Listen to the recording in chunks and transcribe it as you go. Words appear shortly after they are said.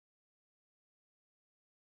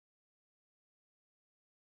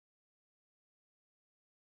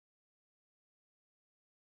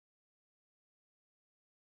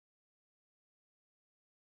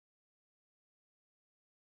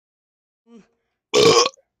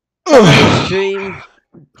Hello, stream.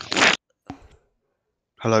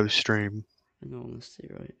 Hello, stream. In all honesty,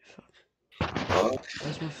 right? Fuck.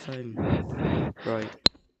 Where's my phone? Right.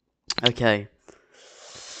 Okay.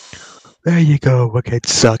 There you go, again,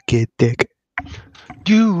 sucking dick.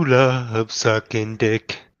 You love sucking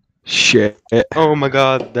dick. Shit. Oh my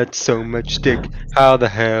god, that's so much dick. How the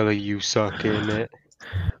hell are you sucking it?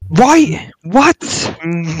 Right? What?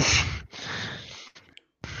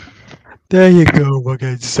 There you go,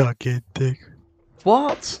 again, sucking dick.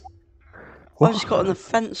 What? What? I just got an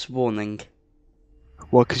offence warning.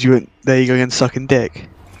 What? Because you went there you go again, sucking dick.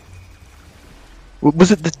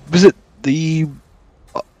 Was it the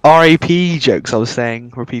RAP jokes I was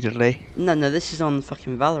saying repeatedly? No, this is on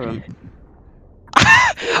fucking Valorant.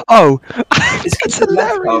 Oh, It's that's because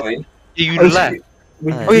left, hilarious. Harvey. You Oh, left.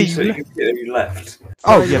 We Oh, yeah, you left.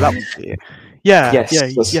 Oh yeah, that was it. Yeah, Yes, yeah,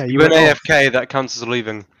 that's- yeah. You You went went off. AFK, that counts as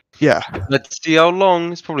leaving. Yeah. Let's see how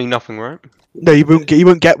long. It's probably nothing, right? No, you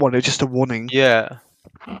won't get one. It's just a warning. Yeah.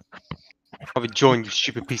 I'll be joined, you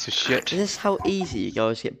stupid piece of shit. Is this how easy you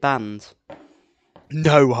guys get banned?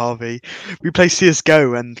 No, Harvey. We play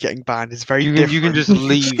CS:GO and getting banned is very different. You can just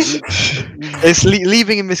leave. It's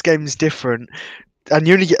leaving in this game is different, and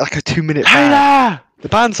you only get like a 2-minute Hey ban. there! The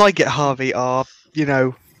bans I get, Harvey, are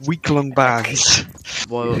week-long bans.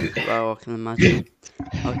 Well, I can imagine.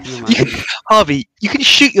 I can imagine. Harvey, you can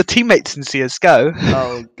shoot your teammates in CS:GO.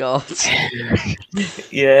 Oh god.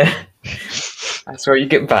 Yeah. That's where you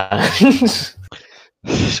get banned.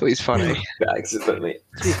 So it's funny. Accidentally.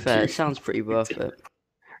 To be fair, it sounds pretty worth it.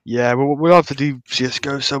 Yeah, we'll have to do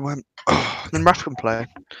CS:GO somewhere. Then Raph can play.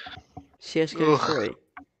 CS:GO Ugh. 3.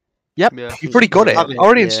 Yep, Yeah. you've already got it. I Have it.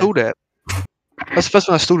 already Yeah. installed it. That's the first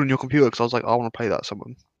one I installed on your computer because I was like, I want to play that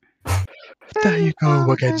someone. There you go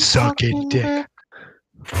again, sucking dick.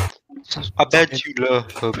 I bet you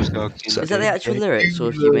love sucking. Is that the actual lyrics, or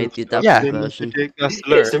have you made the adapted Yeah. version? That's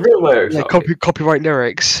the It's the lyric. real lyrics. Yeah, Harvey. copyright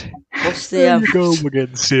lyrics. What's There the you go again,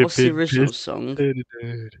 what's the sipping original piss. song?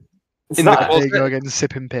 It's In the that. There you go again,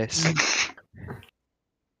 sipping piss.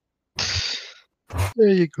 There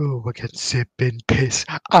you go again, sipping piss.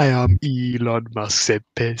 I am Elon Musk, sip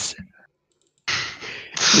piss.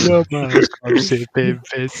 Elon Musk, I'm sipping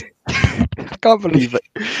piss. I can't believe it.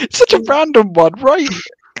 It's such a random one, right?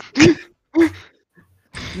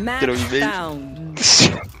 Match You know what you mean? found.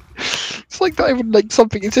 It's like not even like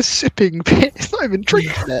something. It's just sipping piss. It's not even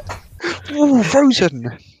drinking it. Ooh,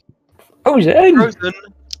 Frozen. Oh, is it? Frozen.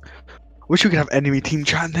 Wish we could have enemy team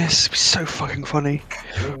chat in this. It'd be so fucking funny.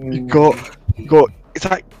 Mm. You got. Is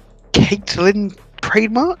that Caitlyn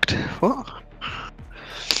trademarked? What?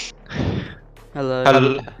 Hello.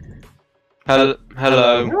 Hello. Hello.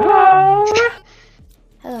 Hello.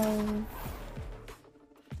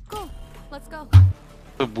 Go. Let's go.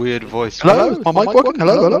 A weird voice. Hello? Is my mic working?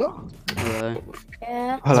 Hello? Hello.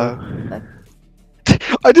 Yeah. Hello.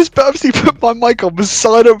 I just purposely put my mic on, was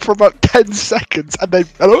silent for about 10 seconds, and then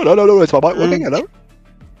hello, is my mic working? Hello?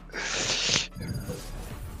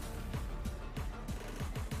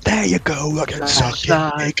 There you go, again,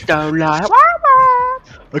 sucking dick.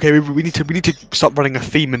 Okay, we need to stop running a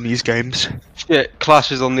theme in these games. Shit,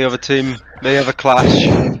 clashes on the other team. They have a clash.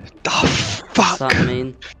 Oh, What's fuck. that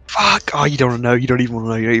mean? Fuck. Oh, you don't want to know. You don't even want to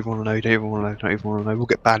know. You don't even want to know. You don't even want to know. Don't even want to know. We'll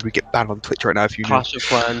get banned. We get banned on Twitch right now if you know. Clash of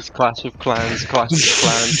Clans, Clash of Clans, Clash of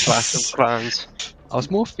Clans, Clash of Clans. I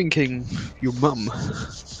was more thinking your mum.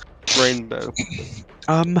 Rainbow.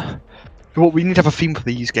 What we need to have a theme for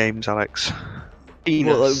these games, Alex.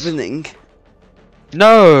 What, like winning?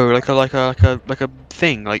 No, like a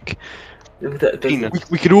thing. Like Penis.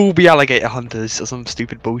 we could all be alligator hunters or some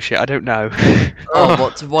stupid bullshit. I don't know. Oh,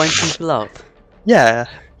 what, to wind people up? Yeah.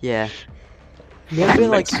 Yeah. Yeah, I feel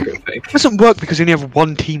like It doesn't work because you only have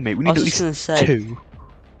one teammate. We I need was at just least gonna say 2.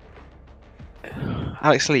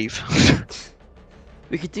 Alex, leave.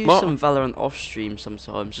 we could do What? some Valorant off stream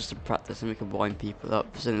sometimes just to practice and we could wind people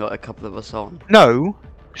up. There's only like a couple of us on. No,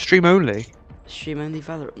 stream only. Stream only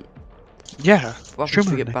Valorant. Yeah, What stream happens if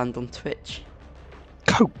we only. get banned on Twitch?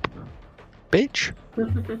 Cope, bitch.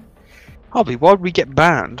 Harvey, why would we get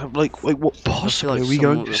banned? Like what I feel possibly like are we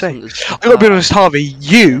going to say? someone that's I gotta be honest, Harvey.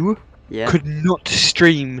 You Yeah. could not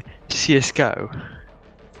stream CS:GO.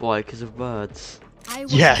 Why? Because of words.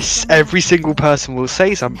 Yes, every single person will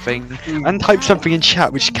say something and type something in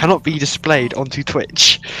chat which cannot be displayed onto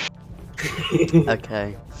Twitch.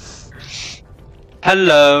 Okay.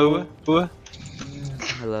 Hello.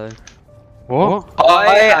 Hello. What?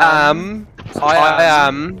 I am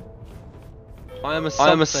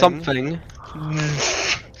a something.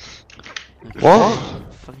 Okay. What? What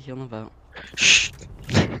the fuck are you on about? Shh.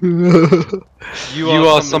 You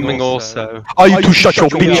are something also. Are you to shut your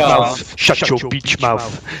You bitch are. mouth? Shut your bitch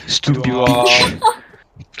mouth. Stupid You bitch.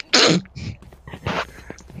 are.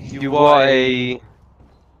 You are a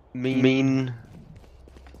mean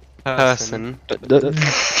person.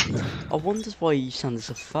 I wonder why you sound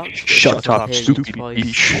so fucked. Shut up, Hearing stupid it twice.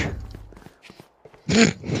 bitch.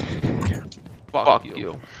 Fuck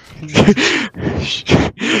you.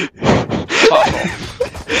 Fuck off.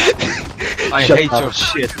 I Shut hate up. your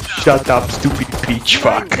shit. Shut up, stupid bitch.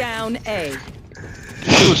 Fuck. Down A.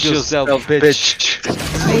 Shoot yourself, bitch.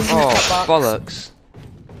 Oh, bollocks.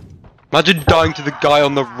 Imagine dying to the guy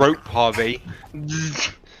on the rope, Harvey.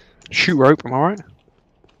 Shoot rope, am I right?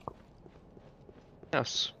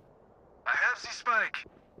 Yes.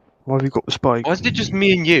 Why have you got the spike? Why is it just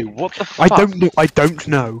me and you? What the fuck? I don't know. I don't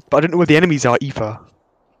know, but I don't know where the enemies are either.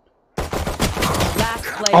 Last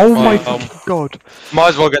player. Oh my Um, fucking god! Might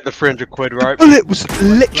as well get the 300 quid, right? The bullet was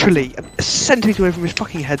literally a centimetre away from his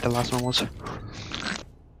fucking head. The last one was.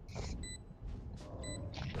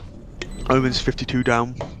 Omen's 52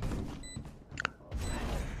 down.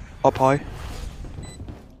 Up high.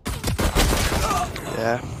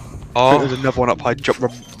 Yeah. I think there's another one up high.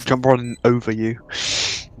 Jump running over you.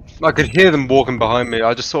 I could hear them walking behind me.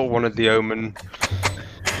 I just sort of wanted the omen.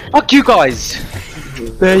 Fuck you guys!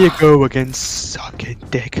 There you go again, sucking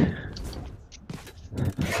dick.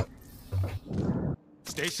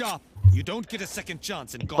 Stay sharp. You don't get a second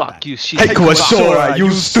chance in combat. Fuck you, shitty Take a Sora,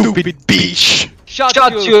 you stupid bitch! Shut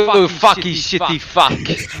you, fucky shitty fuck!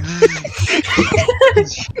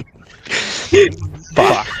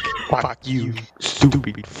 Fuck you,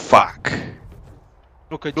 stupid fuck.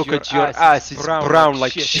 Look at your ass, it's brown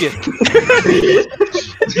like shit.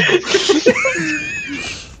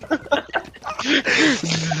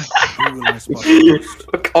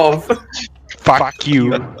 Fuck off. Fuck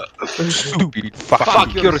you, stupid fuck.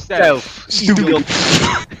 Fuck yourself, Stupid.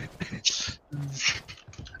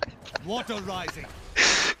 Water rising.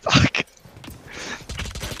 Fuck.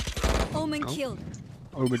 Omen killed.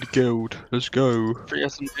 Omen killed. Let's go. Free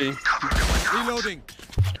SMG. Reloading.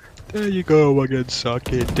 There you go again,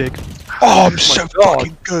 sucking dick. Oh, I'm so God.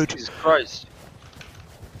 fucking good. Jesus Christ.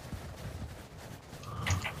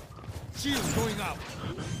 Shields going up.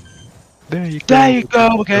 There you go. There you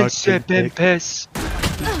go again, Sucking sipping dick. piss.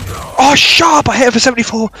 Oh, sharp! I hit it for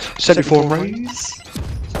 74. 74 raise.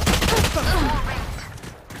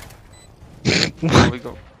 There we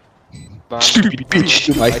go. Stupid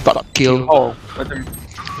bitch. I fuck kill. Oh, I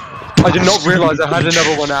did not realise I had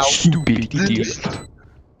another one out. Stupid idiot.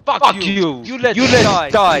 Fuck you! You let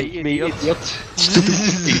die, me idiot. Stupid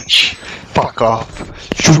bitch. Fuck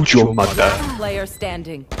off. Shoot your mother. Player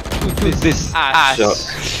standing. This ass.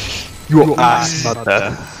 Your ass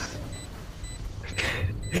mother.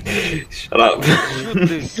 Shut up. Shoot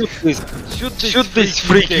this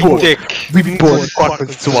freaking dick. We born quoi que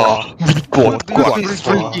ce soit. We born quoi que ce This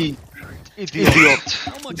soit. freaky idiot.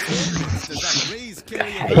 How much does that raise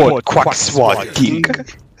carry? Born quoi que ce soit,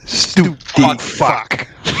 dick. Stupid fuck.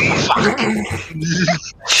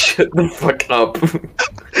 Shut the fuck up.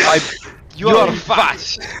 You are fat.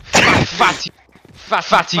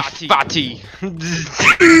 Fatty.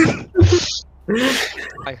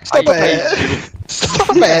 Stop it!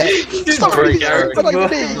 Stop it! Stop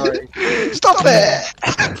it! Stop it!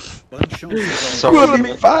 Sorry.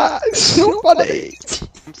 Me fat. It's not funny.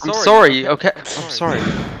 I'm sorry. Okay. I'm sorry.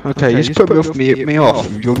 Okay, you just put me off.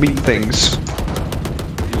 Your mean things.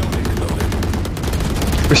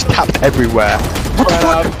 Just tapped everywhere. What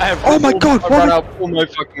the fuck? Oh my god! I ran out all my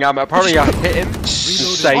fucking ammo. Apparently I hit him.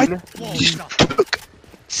 Insane. I just took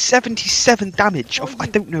 77 damage off I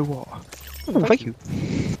don't know what. Oh, thank you.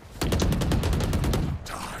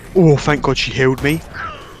 Oh, thank god she healed me.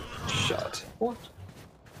 Shut. What?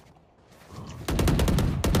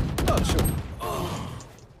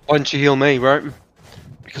 Why didn't you heal me, right?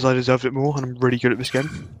 Because I deserved it more and I'm really good at this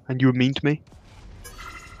game. And you were mean to me.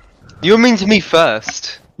 You were mean to me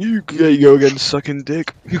first. There you go again, sucking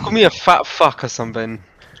dick. You called me a fat fuck or something.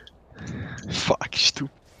 Fuck,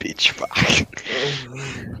 stupid bitch, fuck.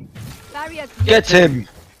 Barrier Get him!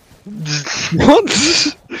 What?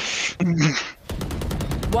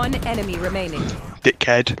 One enemy remaining.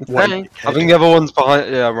 Dickhead. Hey, One I dickhead. think the other one's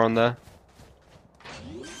behind. Yeah, around there.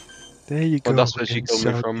 There you go. Well, that's where she again, killed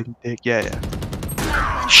me sucking from. dick. Yeah,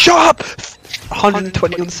 yeah. Shut up!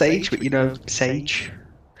 120 on Sage, but you know, Sage.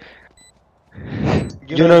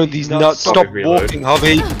 You know these nuts. Stop walking,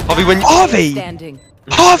 Harvey. Harvey, when you. Harvey! Standing.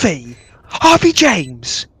 Harvey! Harvey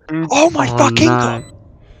James! Oh my fucking god!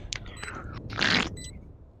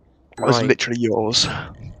 That was Right. literally yours.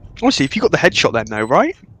 Honestly, if you got the headshot then though,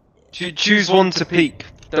 right? Choose one to peek.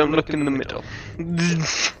 Don't look in the middle.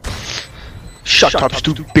 Shut up,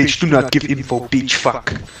 stupid bitch. Do not give info, bitch.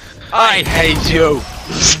 Fuck. I hate you.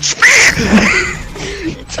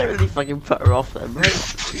 You totally fucking put her off then, right?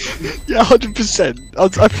 Yeah, 100%.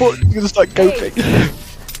 I thought you were gonna start goping.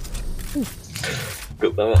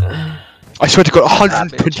 Good damn I swear to God,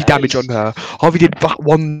 120 damage on her. Harvey did but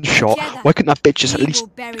one shot. Why couldn't that bitch just at least?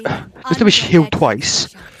 There's no way she healed twice,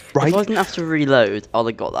 If right? I didn't have to reload, I'd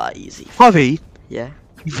have got that easy. Harvey, Yeah?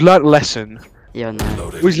 you've learnt a lesson. Yeah, I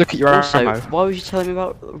know. Always look at your Also, ammo. why was you telling me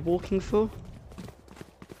about walking for?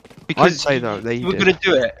 Because say though, they you were did. gonna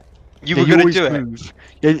do it. You Yeah, were gonna always do it. move.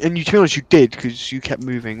 Yeah, and you, to be honest, you did because you kept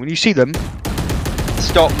moving. When you see them,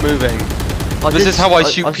 Stop moving. This is how I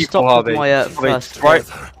shoot people, stopped Harvey. with my first Right,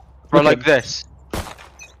 Look like at- this.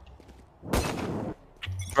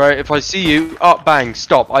 Right, if I see you, up, bang,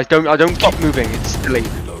 stop. I don't keep moving. It's silly.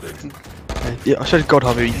 yeah, I swear to God,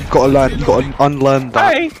 Harvey, you've got to learn. You've got to unlearn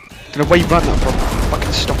that. Hey! Don't know where you learned that from.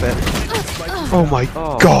 Fucking stop it. Oh my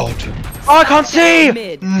God. Oh, I can't see.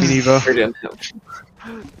 Mid. Me neither. Brilliant.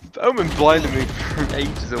 Omen blinded me from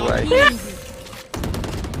ages away.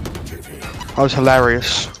 That was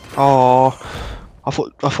hilarious. Oh, I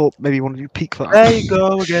thought maybe one of you peeked that. There you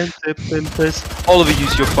go again, Pimpers. All of you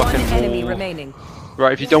use your One fucking enemy wall. remaining.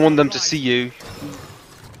 Right, if you don't want them to see you,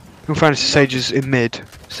 Your fantasy Sage is in mid.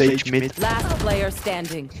 Sage mid. Last player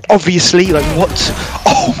standing. Obviously, like what?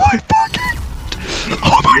 Oh my fucking!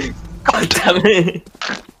 Oh my God! Damn it.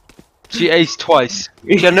 she aced twice.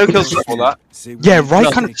 She had no kills before that. Yeah,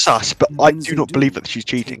 right. Kind of sus, but I do not believe that she's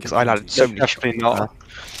cheating because I landed so many shots. Definitely not.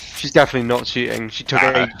 She's definitely not cheating. She took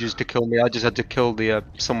ages to kill me. I just had to kill the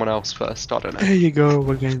someone else first. I don't know. There you go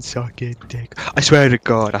again, sucking dick. I swear to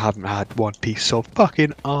God, I haven't had one piece of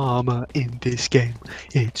fucking armor in this game.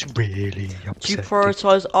 It's really Do you upsetting.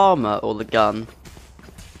 prioritise armour or the gun?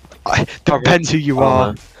 Depends who you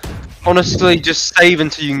are. Honestly, just save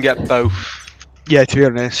until you can get both. Yeah, to be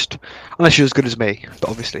honest, unless you're as good as me, but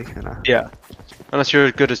obviously, you know. Yeah. Unless you're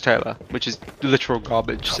as good as Taylor, which is literal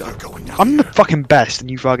garbage. So. I'm the fucking best,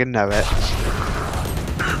 and you fucking know it.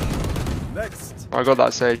 I got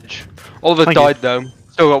that Sage. Oliver Thank you. died though.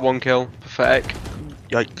 Still got one kill. Pathetic.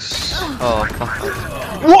 Yikes. Oh, fuck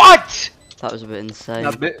off. What? That was a bit insane.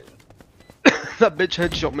 That bit. That bitch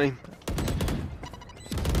headshot me.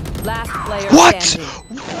 Last player What? standing.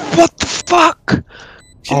 What the fuck?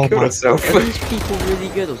 She Oh killed my- herself. Are these people really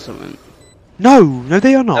good or something? No,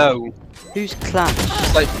 they are not. No. Who's Clash?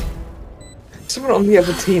 It's like Someone on the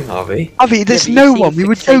other team, Harvey. Avi, there's Yeah, but no you one. seem We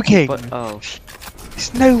were fixated joking. by- Oh.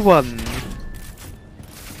 There's no one.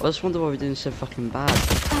 I just wonder why we're doing so fucking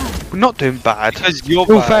bad. We're not doing bad. because you're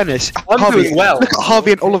In all bad. fairness, I'm Harvey, doing well. look at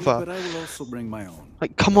Harvey and Oliver. But I will also bring my own.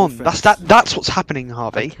 Like, come on, that's what's happening,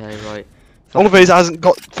 Harvey. Okay, right. Oliver hasn't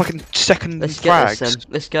got fucking second Let's get this frags. then.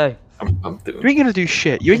 Let's go. I'm doing. You ain't gonna do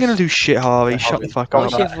shit. You ain't gonna do shit, Harvey. Shut the fuck What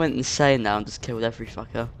up. if you ever went insane now and just killed every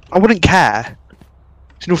fucker? I wouldn't care.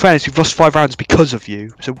 In all fairness, we've lost 5 rounds because of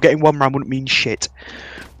you, so getting 1 round wouldn't mean shit.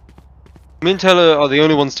 Me and Taylor are the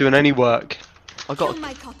only ones doing any work. I got.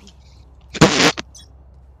 My copy.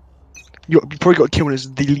 You probably got to kill one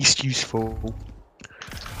as the least useful.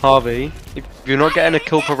 Harvey, if you're not getting a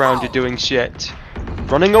kill per round, you're doing shit.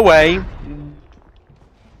 Running away.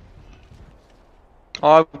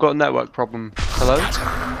 I've got a network problem. Hello?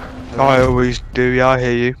 I always do, yeah, I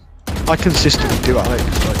hear you. I consistently do, Alex.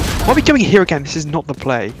 Like, why are we doing it here again? This is not the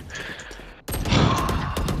play.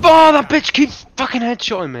 Oh, that bitch keeps fucking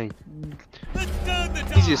headshotting me.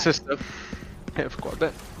 Easy sister. Hit her for quite a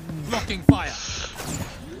bit. Blocking fire.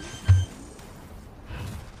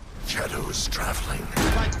 Shadows traveling.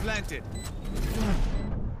 Spike planted.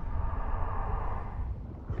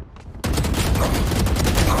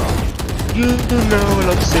 You know I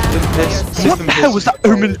love sipping piss. What the hell was that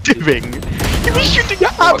Omen doing? He was shooting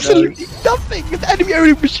at absolutely nothing! The enemy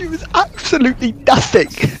Omen machine was absolutely nothing!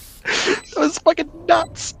 That was fucking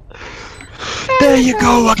nuts! There you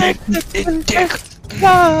go again, dick!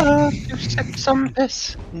 You sip some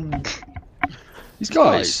piss. These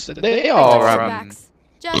guys, they are Backs.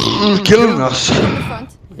 Just killing us. the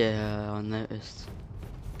front. Yeah, I noticed.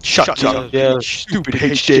 Shut up, Yeah. stupid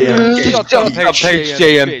HJM. Shut up,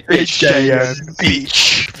 HJM. HJM,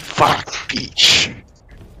 beach. Fuck, beach.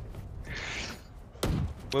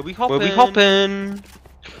 Where we hopping?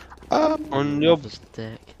 On your Mother's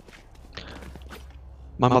dick.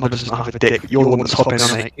 My mother doesn't have a dick, you're the one that's hopping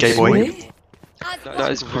on it, gay boy.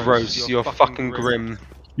 That is gross. You're fucking grim.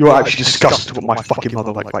 You're actually disgusted with what my fucking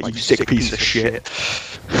mother like, you sick piece of shit.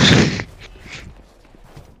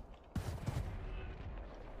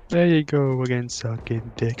 There you go again,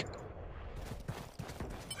 sucking dick.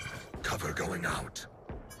 Cover going out.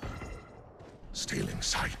 Stealing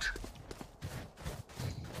sight.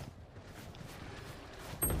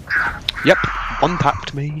 Yep, one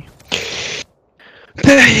tapped me.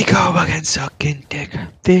 There you go again, sucking dick.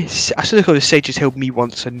 This I should have got the Sage has healed me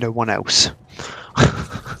once and no one else.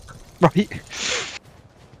 Right?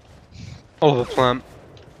 Oliver plant.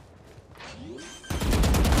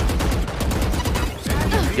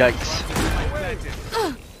 Yikes.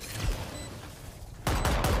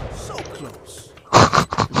 So close.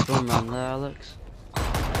 There's one round there, Alex.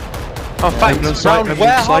 Oh, thanks. on site, Round on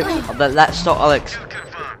where, site. Harvey? Let's stop, Alex.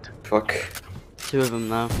 Fuck. 2 of them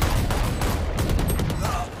now.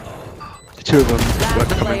 The two of them were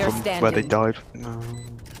coming player from where they standing. died. No.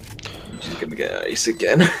 She's gonna get ice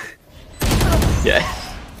again. Yeah.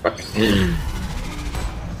 Fuck.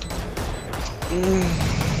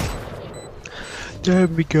 There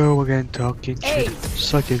we go again, talking Hey. shit,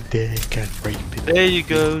 sucking dick and raping. There you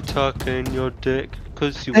go, tucking your dick.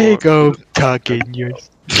 Cause you There you want go, tucking your.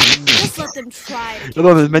 Just let them try. I don't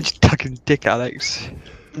know, mentioned tucking dick, Alex.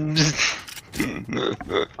 I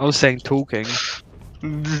was saying talking.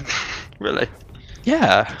 Really?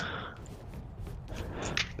 Yeah.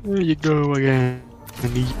 There you go again,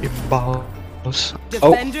 and eating balls. Oh,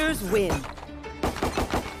 Defenders win.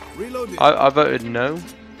 Reloading. I voted no.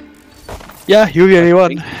 yeah, you're the only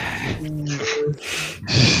one.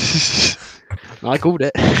 I called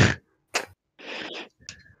it.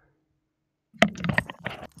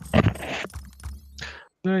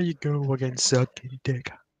 There you go again, sucking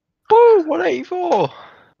dick. Woo, 184.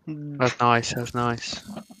 That's nice, that's nice.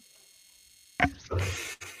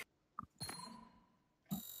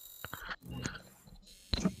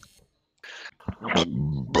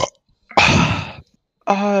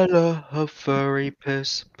 I love furry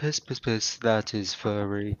piss, piss, piss, piss. That is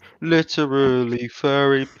furry, literally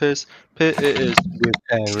furry piss. Piss it is with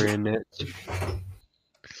hair in it.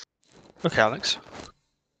 Okay, Alex.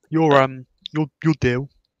 Your deal.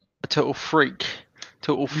 A total freak,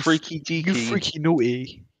 total freaky You deaky, freaky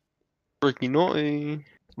naughty. freaky naughty.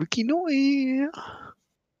 Freaky naughty.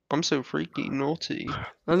 I'm so freaky naughty.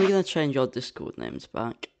 When are we gonna change your Discord names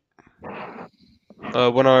back?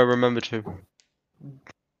 When I remember to.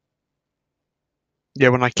 Yeah,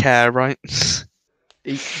 when I care, right?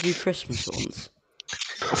 You can do Christmas ones.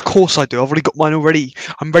 Of course I do. I've already got mine already.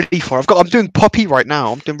 I'm ready for it. I'm doing Poppy right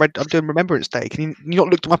now. I'm doing Remembrance Day. Can you not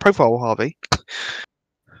look at my profile, Harvey?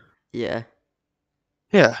 Yeah.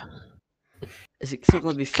 Yeah. It's not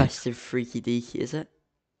gonna be festive freaky deaky, is it?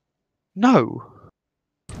 No.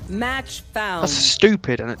 Match found. That's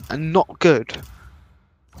stupid and not good.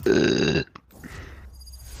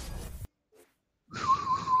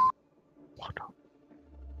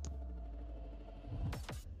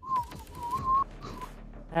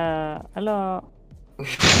 Hello.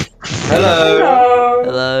 Hello.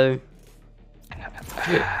 Hello.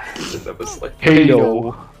 That was like.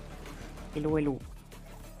 Hello. Hello.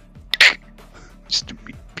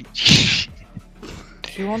 Stupid bitch.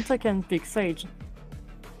 If you want, I can pick Sage.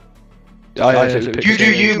 You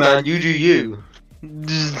do you, man. You do you.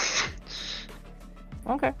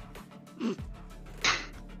 Okay.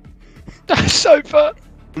 Cypher.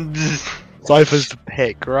 Cypher's the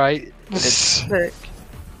pick, right? Pick.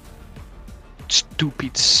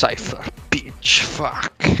 Stupid Cypher, bitch.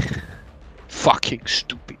 Fuck. Fucking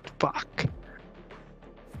stupid fuck.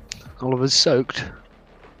 Oliver's soaked.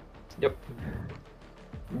 Yep.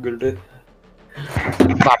 Good at it.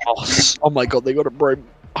 Vamos. Oh my god, they got a broom.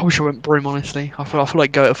 I wish I went broom, honestly. I feel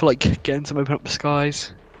like getting some open up the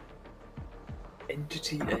skies.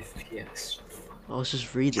 Entity FPS. I was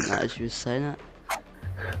just reading that as you were saying it.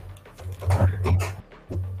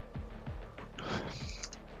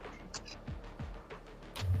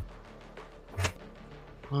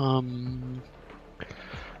 Oh,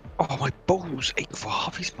 my balls ache for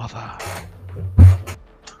Harvey's mother.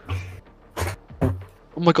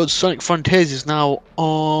 Oh my god, Sonic Frontiers is now I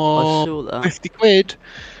on saw that. 50 quid.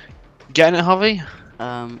 Getting it, Harvey?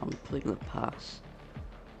 I'm probably gonna pass.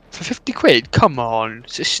 For 50 quid? Come on,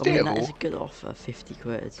 it's a I steal. mean, that is a good offer, 50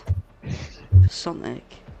 quid. For Sonic.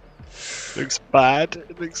 Looks bad.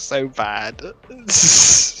 It looks so bad. But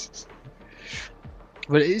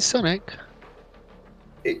it is Sonic.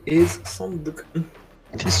 It is Sonic.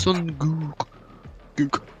 It is Sonic.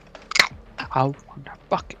 Gook. I wanna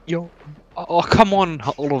fuck your. Oh, come on,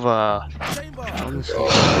 Oliver. Honestly,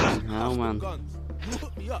 how man. Guns. You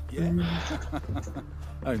hook me up, yeah?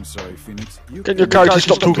 I'm sorry, Phoenix. You Can your character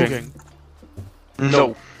stop talking?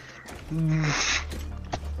 No.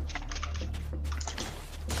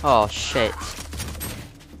 Oh shit.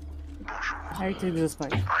 I take the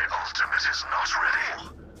spike.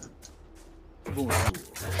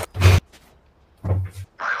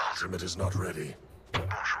 ultimate is not ready.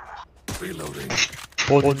 Reloading.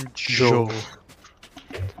 Bonjour.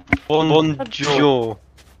 Bonjour.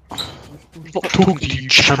 Not talking to you,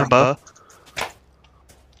 Chamber.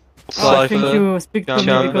 Oh, I think you speak to me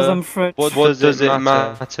because I'm French. What does it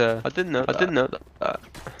matter? I didn't know that.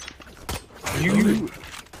 You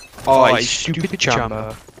are a stupid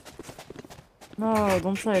Chamber. No,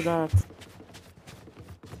 don't say that.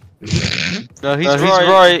 No, he's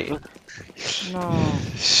right. No.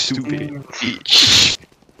 Stupid bitch.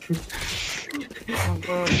 Oh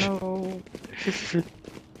god, no.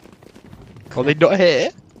 Are they not here?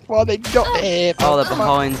 Why are they not here? Oh, they're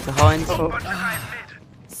behind.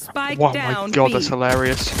 Spike Oh my down. god, B. that's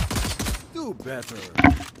hilarious. Do better.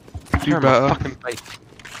 Do better. Fucking face.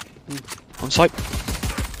 On site.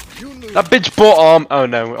 That bitch bought arm. Oh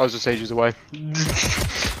no, I was just ages away.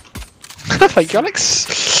 Thank you,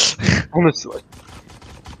 Alex. Honestly.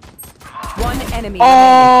 One enemy.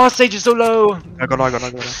 Oh, Sage is so low. I got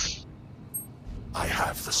it. I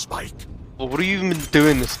have the spike. Well, what have you even been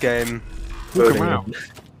doing this game? Walk around.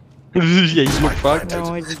 Yeah, you look fucked.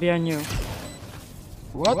 No, it's behind you.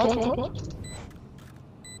 What?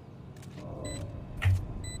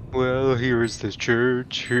 Well, here is the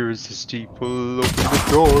church, here is the steeple, open the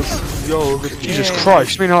doors, yo. Jesus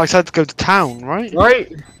Christ, I mean, Alex had to go to town, right?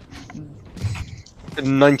 Right?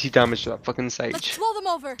 90 damage to that fucking Let's Sage. blow them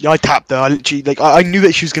over. Yeah, I tapped her. I literally, like, I knew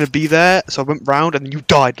that she was gonna be there, so I went round and then you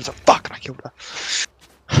died. I was like, fuck, and I killed her.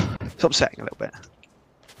 It's upsetting a little bit.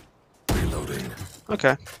 Reloading.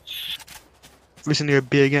 Okay. Listen to your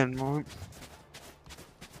B again, right?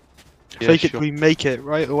 Yeah, Fake it sure. till we make it,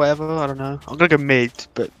 right? Or whatever, I don't know. I'm gonna go mid,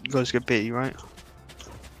 but you guys go B, right?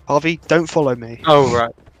 Harvey, don't follow me. Oh,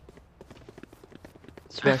 right.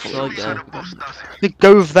 So where should I go?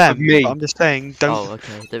 Go with them. With me. But I'm just saying, don't. Oh,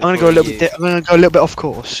 okay. I'm gonna go a little bit. I'm gonna go a little bit off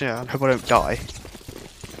course. Yeah, I hope I don't die.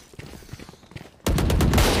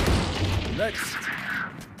 Next.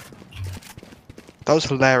 That was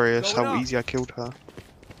hilarious how easy I killed her.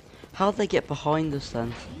 How'd they get behind us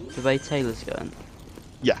then? The way Taylor's going?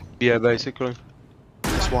 Yeah, basically.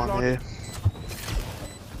 That's why I'm here.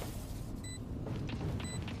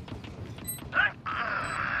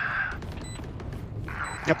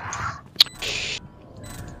 Yep.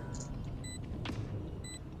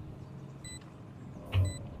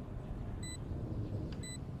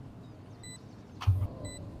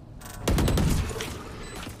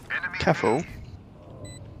 Careful. I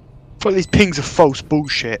thought these pings are false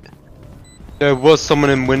bullshit. There was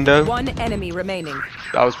someone in window. One enemy remaining.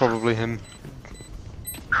 That was probably him.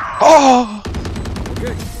 Oh!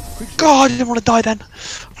 Okay. God, I didn't want to die then. I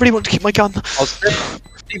really want to keep my gun. I'll save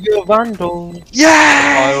your vandal. I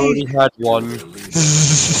Yeah! already had one.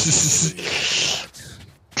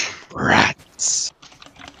 Rats.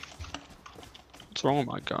 What's wrong with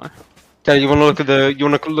my guy? Okay, you wanna look at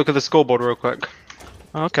the scoreboard real quick?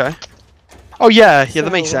 Okay. Oh yeah, yeah, So,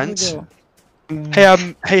 that makes where do we sense. go?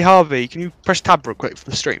 Hey Harvey, can you press tab real quick for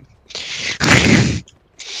the stream?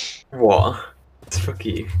 What? Fuck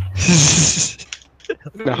you.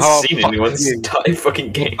 The I've half seen anyone's entire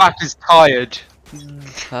fucking game. back is tired.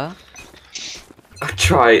 Huh? I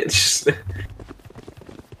try it. Just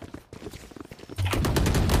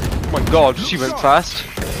Oh my god, she went fast.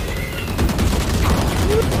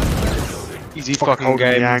 Easy fucking holding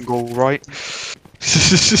the game. angle, right? I'm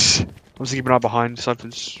just keeping an eye behind.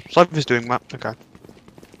 Cypher's doing that. Okay.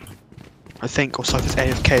 I think, or Cypher's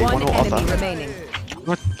AFK, one One or enemy other. remaining.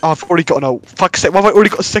 What? Oh, I've already got an ult. Fuck's sake, why have I already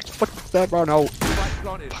got a second fucking round ult? Spike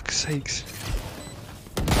planted. Fuck's sakes.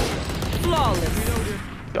 Flawless.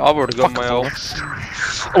 I've already got Fuck my off.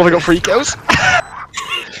 ult. Oh, I got 3 kills.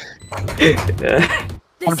 yeah.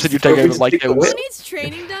 100% you take over my kills. Who needs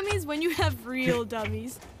training dummies when you have real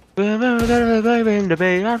dummies? I'm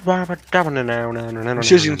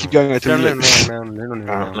seriously gonna keep going until you lose.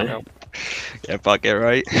 Yeah, fuck it,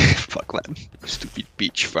 right? Fuck them. Stupid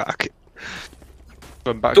beach fuck.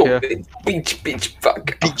 Going back Don't here. beach,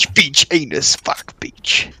 fuck. Beach, anus, fuck,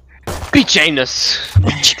 beach. Beach anus.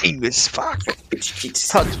 Beach, anus, fuck. Beach.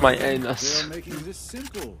 Touch my They anus. are making this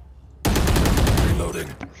simple. Reloading.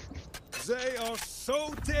 They are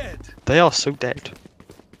so dead. They are so dead.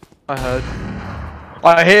 I heard.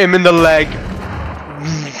 I hit him in the leg.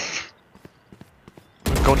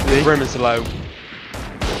 Gone to me. Rim is low.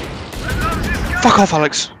 Fuck off,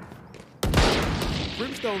 Alex.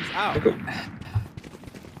 Brimstone's out.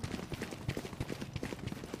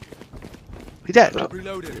 He dead?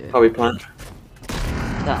 Reloaded. How we plan?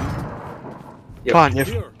 That. Yep. Fine, yeah.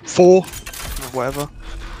 Here. 4. Or whatever.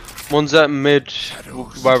 One's at mid,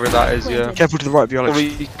 wherever that is. Yeah. Careful to the right of you,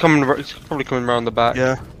 Alex. Probably coming around the back.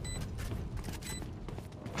 Yeah.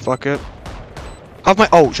 Fuck it. Have my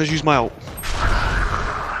ult. Just use my ult.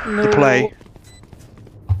 No. To play.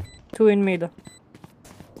 2 in mid.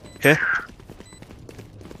 Here.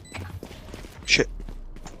 Shit.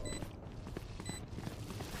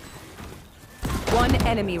 One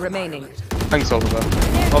enemy remaining. Thanks, Oliver.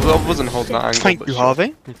 I wasn't holding that angle. Thank but you, sure.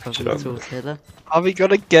 Harvey. You probably got Taylor. Harvey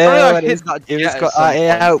gotta go. I and hit he's not yeah, He's got at some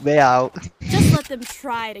point. help me out. Just let them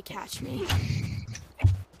try to catch me.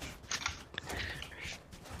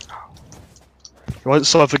 You won't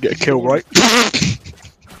Cypher get a kill, right?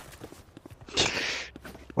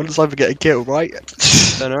 Why does Cypher get a kill, right?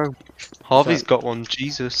 Don't know. Harvey's got one.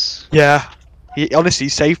 Jesus. Yeah. He honestly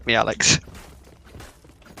saved me, Alex.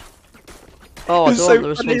 Oh, I It's don't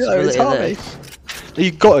want so the funny though, it's responsibility of Harvey. this.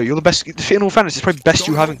 You got it. You're the best. In all fairness, it's probably best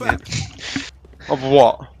you having it. Of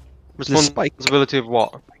what? The spike. Responsibility of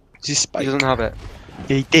what? It's his spike. He doesn't have it.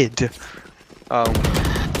 Yeah, he did. Oh.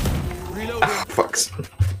 Ah, fucks.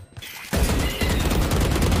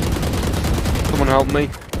 Someone help me.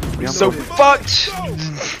 Yeah. So fucked!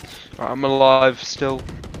 Right, I'm alive still.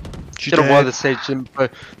 She Don't know why did. the sage didn't.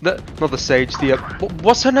 Not the sage. The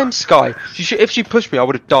what's her name? Sky. If she pushed me, I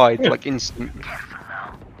would have died like instant.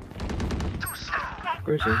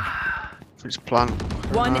 Where is he? It's plan.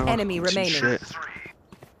 One Oh, enemy some remaining. Shit.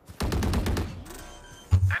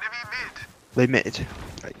 They mid.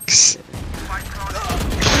 Yikes.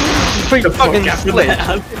 They fucking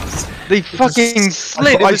slid. They fucking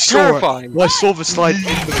slid. It was terrifying. I saw the slide in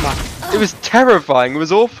the back. It was terrifying. It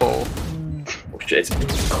was awful. Oh shit.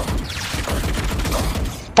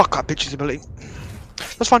 Fuck that bitch's ability.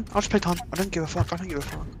 That's fine. I'll just play time. I don't give a fuck. I don't give a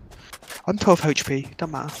fuck. I'm 12 HP.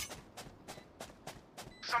 Don't matter.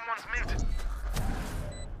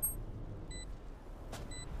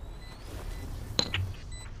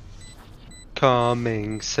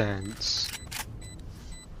 Calming sense.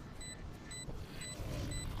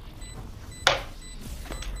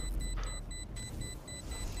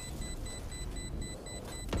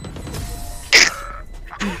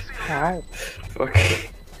 Wow. Fuck.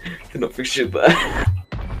 Could not fix shit there.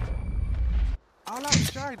 All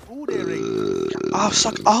outside ordering. Oh,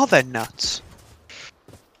 suck. Are they nuts?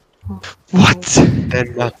 What? They're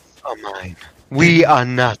nuts are mine. We are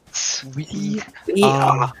nuts. We We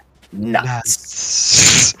are are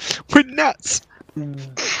nuts. nuts. We're nuts.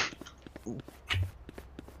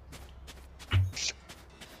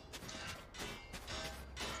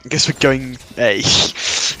 I guess we're going A.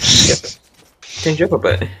 Yep. Change up a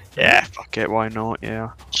bit. Yeah, fuck it, why not? Yeah.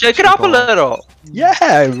 Shake it up a little. Yeah,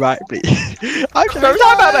 right, I'm Throw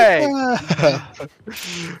that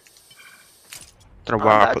Don't know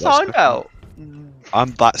where I put That's that. out.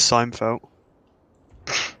 I'm that Seinfeld.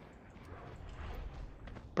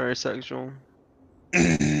 Very sexual.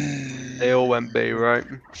 They all went B, right?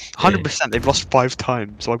 100%. They've lost 5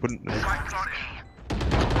 times, so I wouldn't know.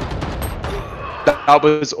 That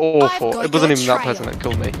was awful. got It wasn't your even that trail. person that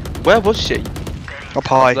killed me. Where was she? Up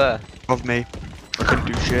high, Up there. above me. I couldn't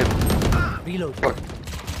do shit. Reload.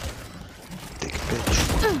 Dick bitch.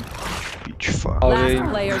 Bitch fuck. Last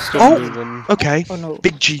player Still Oh! moving. Okay, Oh no.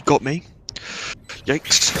 Big G got me.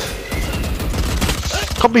 Yikes.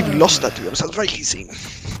 Can't believe we lost that, to be honest. That was very easy.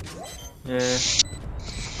 Yeah.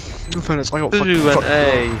 In fairness, I got Who fucking went fucked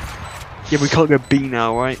A? up. Yeah, we can't go B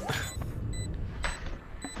now, right?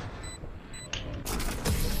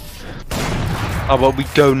 How about we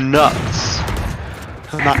go nuts?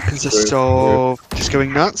 And that consists of just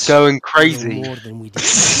going nuts. Going crazy. More than we did.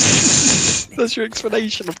 That's your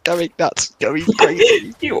explanation of going nuts. Going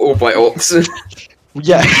crazy. You all by ops.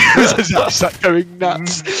 Yeah, that's that going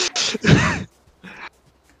nuts.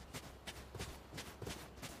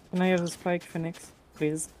 Can I have a spike, Phoenix?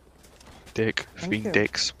 Please. Dick, Thank being you.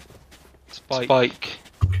 dicks. Spike.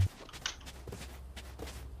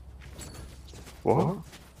 What?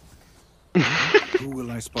 Who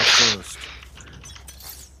will I spot first?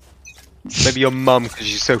 Maybe your mum, because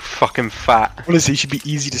she's so fucking fat. Honestly, it should be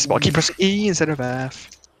easy to spot. I keep pressing E instead of F.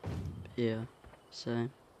 Yeah, so.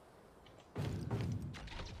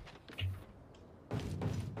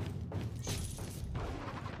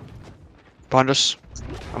 Behind us.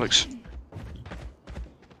 Alex.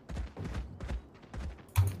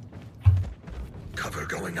 Cover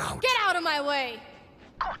going out. Get out of my way!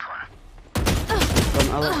 From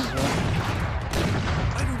Alex as well.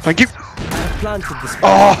 Thank you. Planted this.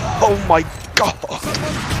 Oh my god.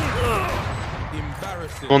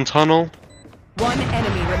 Embarrassing. One tunnel. One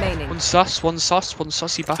enemy remaining. One sus, one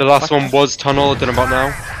sussy back. The last one was tunnel. I don't know about now.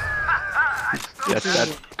 Yeah,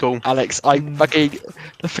 dead. Cool. Alex, I fucking.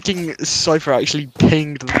 The fucking Cypher actually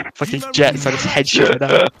pinged the fucking jet, so I just headshot it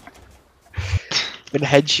out. been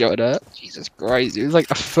headshot her. Jesus Christ, it was like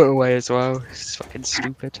a foot away as well. It's fucking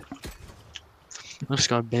stupid. I'm just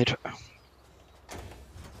going mid.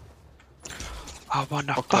 I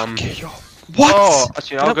wanna fuck you. What? Oh,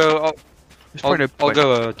 actually, I'll go. I'll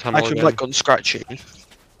go tunnel Actually, again. might gone scratchy.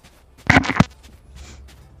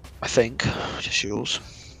 I think. Just yours.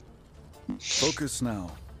 Focus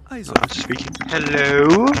now. Eyes I'm on. speaking.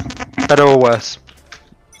 Hello. Better or worse?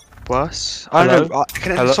 Worse? I don't know.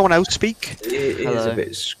 Can Hello? someone else speak? It is Hello. a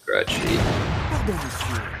bit scratchy.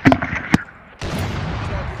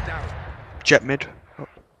 Jet mid.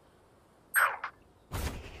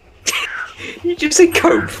 You just say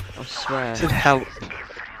cope. I swear. Said help.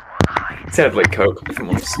 It sounded like coke, if I'm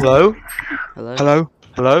honest. Hello. Hello? Hello?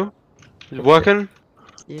 Hello. Is it working?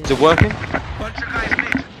 Yeah. Is it working?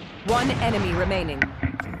 One enemy remaining.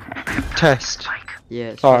 Test.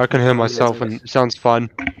 Yeah. It's Oh, I can hear fucking myself hilarious. and it sounds fine.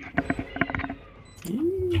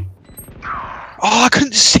 Oh, I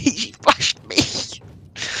couldn't see. She flashed me.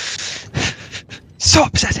 So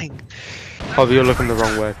upsetting. Oh, you're looking the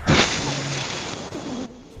wrong way.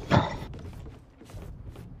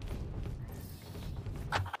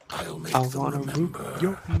 I'll make I them wanna remember root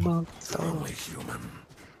your mother. they're only human.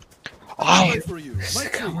 Oh, For you. My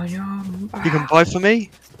treat. you can buy for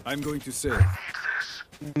me? I'm going to say.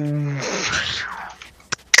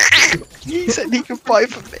 He said he can buy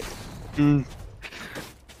for me.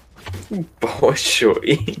 Boy,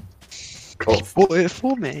 shorty. He bought it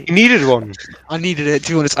for me. You needed one. I needed it,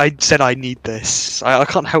 to be honest. I said I need this. I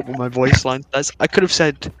can't help what my voice line says. I could have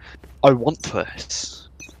said, I want this.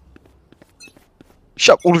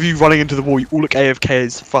 Shut up, all of you running into the wall. You all look AFK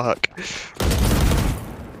as fuck.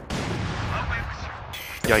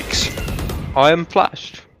 Yikes. I am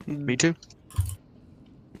flashed. Me too.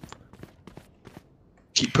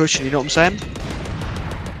 Keep pushing, you know what I'm saying?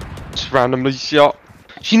 Just randomly shot.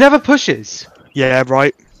 She never pushes. Yeah,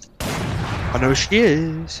 right. I know she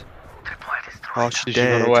is. Oh, she Did she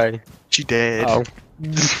did. run away? She did. Oh.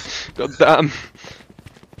 God damn.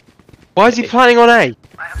 Why is he planning on A?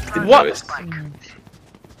 Didn't What? notice.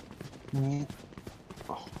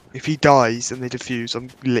 If he dies and they defuse, I'm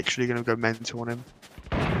literally gonna go mental on him.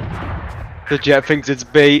 The jet thinks it's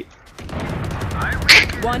B.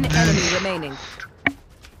 One enemy remaining.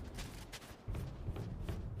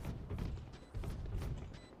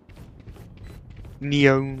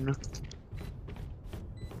 Neon.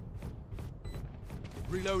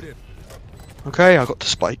 Reloaded. Okay, I got the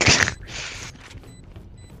spike.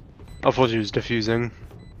 I thought he was defusing.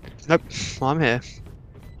 Nope, I'm here.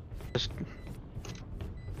 Just-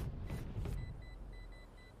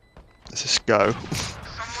 Let's just go.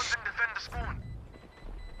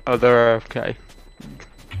 Oh, they're AFK.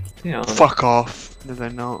 Yeah, Fuck off. No, they're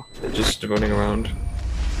not. they're just running around.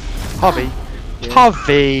 Harvey. Yeah.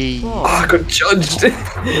 Harvey! Oh, I got judged!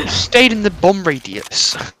 Stayed in the bomb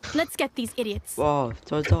radius. Let's get these idiots. Wow,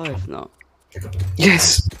 do I die if not?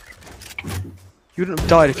 Yes! You wouldn't have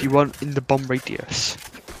died if you weren't in the bomb radius.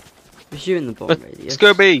 Was you in the bomb Let's radius?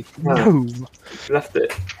 go B. No! Left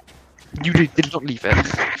it. You did not leave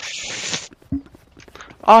it.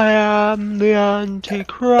 I am the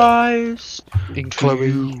Antichrist. In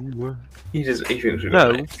Chloe. He thinks we're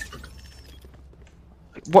No. gonna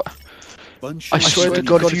What? Bunch I swear to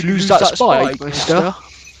God, if you lose that spike, mister.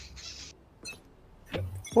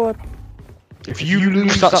 What? If you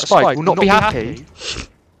lose that spike, we'll not be happy.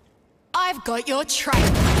 I've got your trail.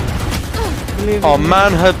 Believe Oh in me.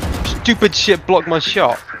 man, her stupid shit blocked my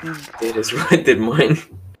shot. It is right, did mine.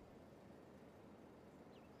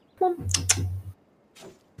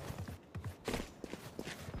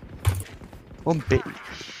 One bit.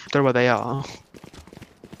 Don't know where they are.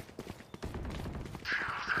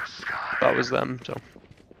 That was them, so.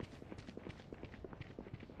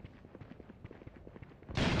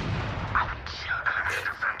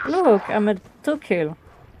 Look, I'm at 2 kill.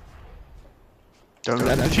 Don't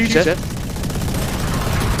let them defuse it.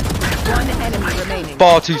 One enemy remaining.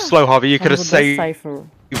 Far too slow, Harvey. You could have I'm the best saved Cypher.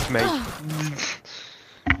 me.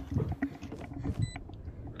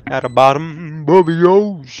 At the bottom of the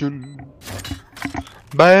ocean.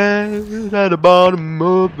 Bad at the bottom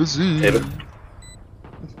of the sea. Hit him.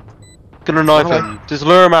 Gonna knife him. Just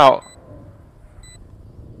lure him out.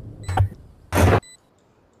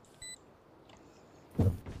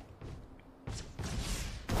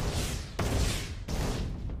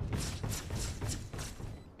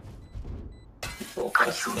 Oh,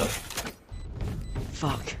 fast enough.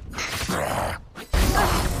 Fuck.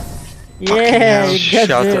 Yeah, you get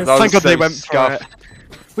Shut this. up. Thank God they so went for scuffed. it.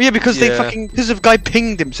 Well, yeah, because they Yeah. fucking because of guy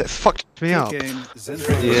pinged him, so it fucked me up. Take aim, then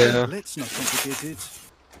Yeah. Let's not complicate it.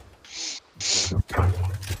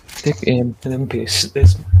 Stick in and piss.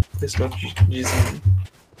 This much using.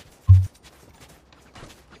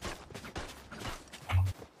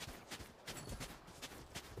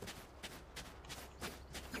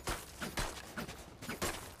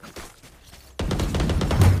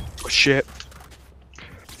 Oh shit.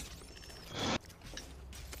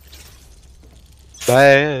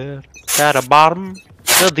 There, at the bottom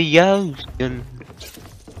of the ocean.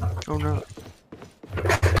 Oh no.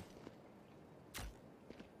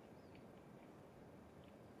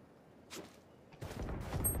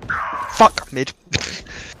 Fuck mid.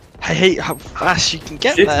 I hate how fast you can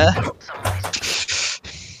get Shit. there.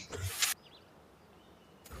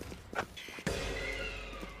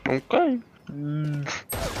 Okay.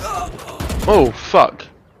 Oh fuck.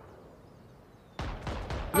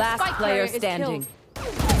 Last Spike player carrier is standing.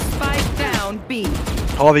 Spike down B.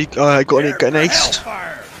 Harvey, got an ace.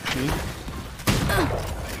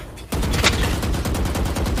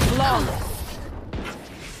 Flawless.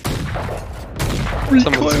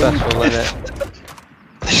 Someone special in it.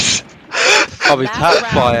 Probably Last tap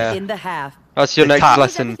round fire. in the half. That's your They next tap.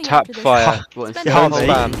 lesson. Everything Tap after this. fire. What, Spend instead Don't of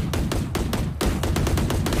Harvey. spam.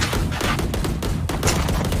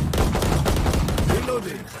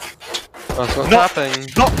 Reloading. That's what's No. happening.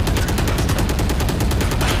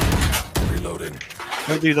 Reloading.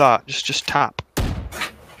 Don't do that. Just tap.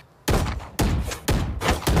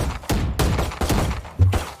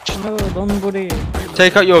 No, don't worry.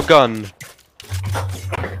 Take out your gun.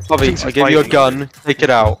 Bobby, Things I are give you a fighting. gun. Take it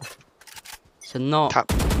out. So not Tap.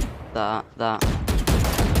 that.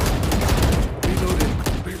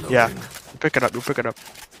 Reloading. Yeah. Pick it up. You'll pick it up.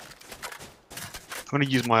 I'm gonna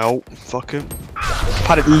use my ult. Fuck him. I've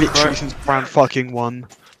had it literally Right. since round fucking 1.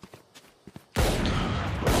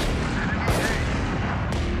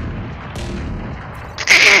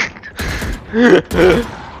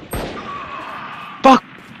 Fuck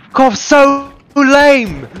off, so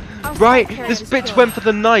lame! Our Right, spike carrier this is bitch killed. went for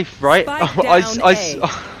the knife, right? Spike I down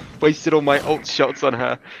wasted all my ult shots on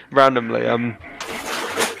her randomly, and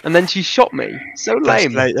then she shot me. So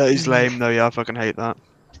lame. That is lame though, yeah, I fucking hate that.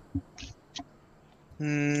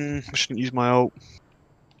 I shouldn't use my ult.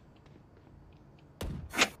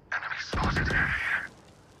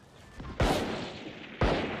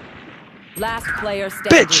 Last player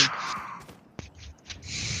standing. Bitch!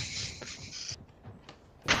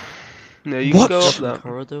 No, you What? can go up From there.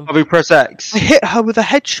 corridor. Bobby, press X. I hit her with a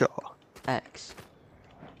headshot. X.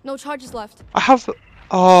 No charges left. I have.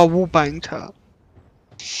 Oh, wallbanged her.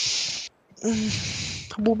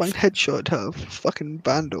 Wallbanged headshot her. Fucking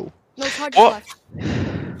vandal. No charges What?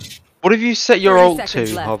 left. What have you set your 30 ult to,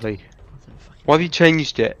 seconds left. Harvey? I don't fucking. Why have you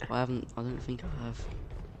changed it? I don't think I have.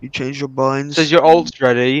 You changed your binds. It says your ult's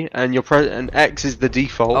ready, and your and X is the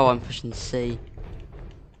default. Oh, I'm pushing C.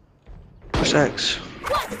 Press X.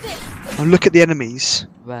 Oh, look at the enemies.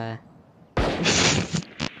 Where?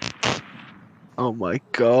 Oh my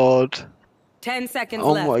god. 10 seconds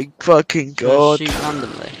Oh left. my fucking Should I god. shoot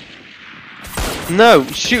randomly. No,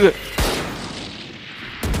 shoot it.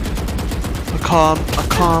 I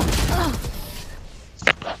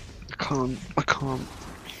can't.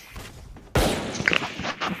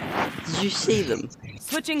 Did you see them?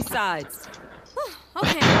 Switching sides.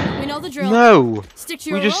 Okay, we know the drill. No. Stick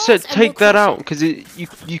to We your just roles said and take we'll that crush out because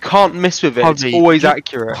you can't miss with it. Harvey, It's always you-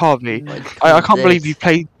 accurate. Harvey, Like, I can't believe this. you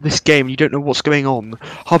played this game and you don't know what's going on.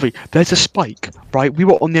 Harvey, there's a spike, right? We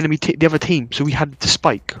were on the enemy the other team, so we had the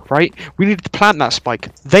spike, right? We needed to plant that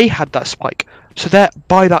spike. They had that spike, so they're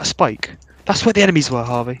by that spike. That's where the enemies were,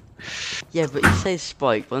 Harvey. Yeah, but you say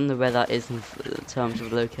spike. I wonder where that is in terms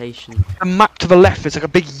of location. The map to the left is like a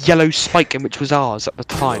big yellow spike in which was ours at the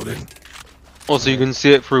time. Also, you can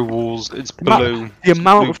see it through walls. It's blue. The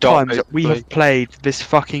amount blue of dot, times that we basically. have played this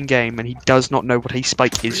fucking game and he does not know what a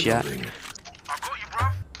spike is yet. Reloading.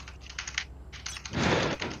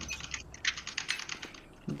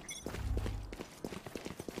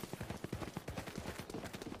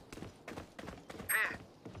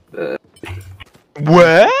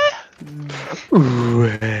 Where?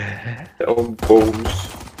 The old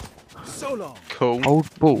balls. So long. Cool.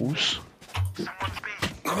 Old balls.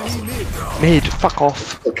 Mid, fuck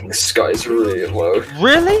off. Fucking the sky's really low.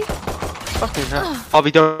 Really? Fucking hell.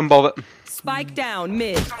 Harvey, don't bother. Spike down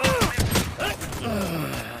mid.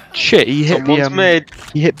 Shit, he hit Someone's the mid.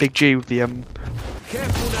 he hit Big G with the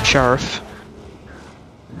sheriff.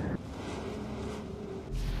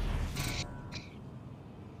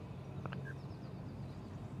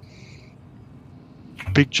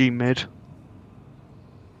 Big G mid.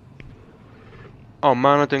 Oh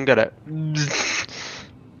man, I didn't get it.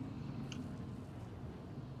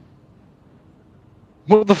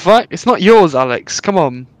 What the fuck? It's not yours, Alex. Come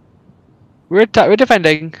on. We're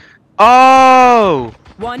defending. Oh!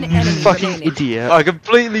 One You enemy fucking remaining. idiot. I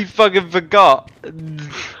completely fucking forgot.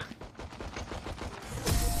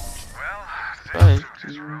 Right.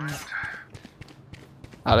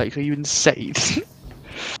 Alex, are you insane?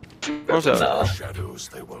 What's that? Nah. Shadows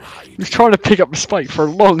they will hide. He's trying to pick up the spike for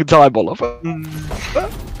a long time, Oliver.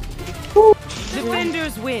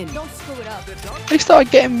 Defenders win. Don't screw it up. They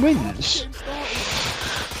started getting wins.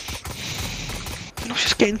 I was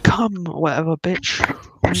just getting cum or whatever, bitch.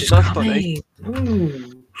 She's That's coming.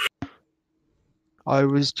 Ooh. I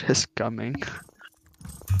was just coming.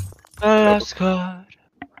 Last card.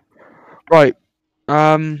 Right. What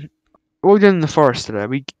are we doing in the forest today? Are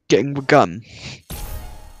we getting the gun?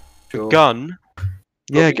 Sure. Gun.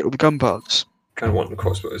 Yeah, Okay. get all the gun parts. Kind of want the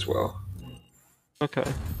crossbow as well. Okay.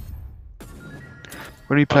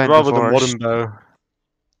 When are you I'd playing the rather than forest? wooden bow.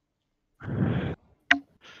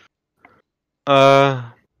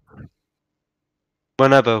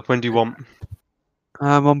 Whenever. When do you want?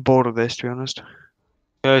 I'm on board of this, to be honest.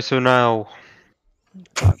 Okay, so now.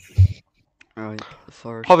 Right, the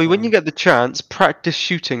forest. Hobby, when time. you get the chance, practice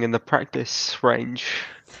shooting in the practice range.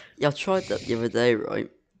 Yeah, I tried that the other day, right?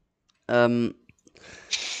 Didn't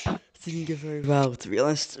go very well, to be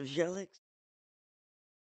honest with you, Alex.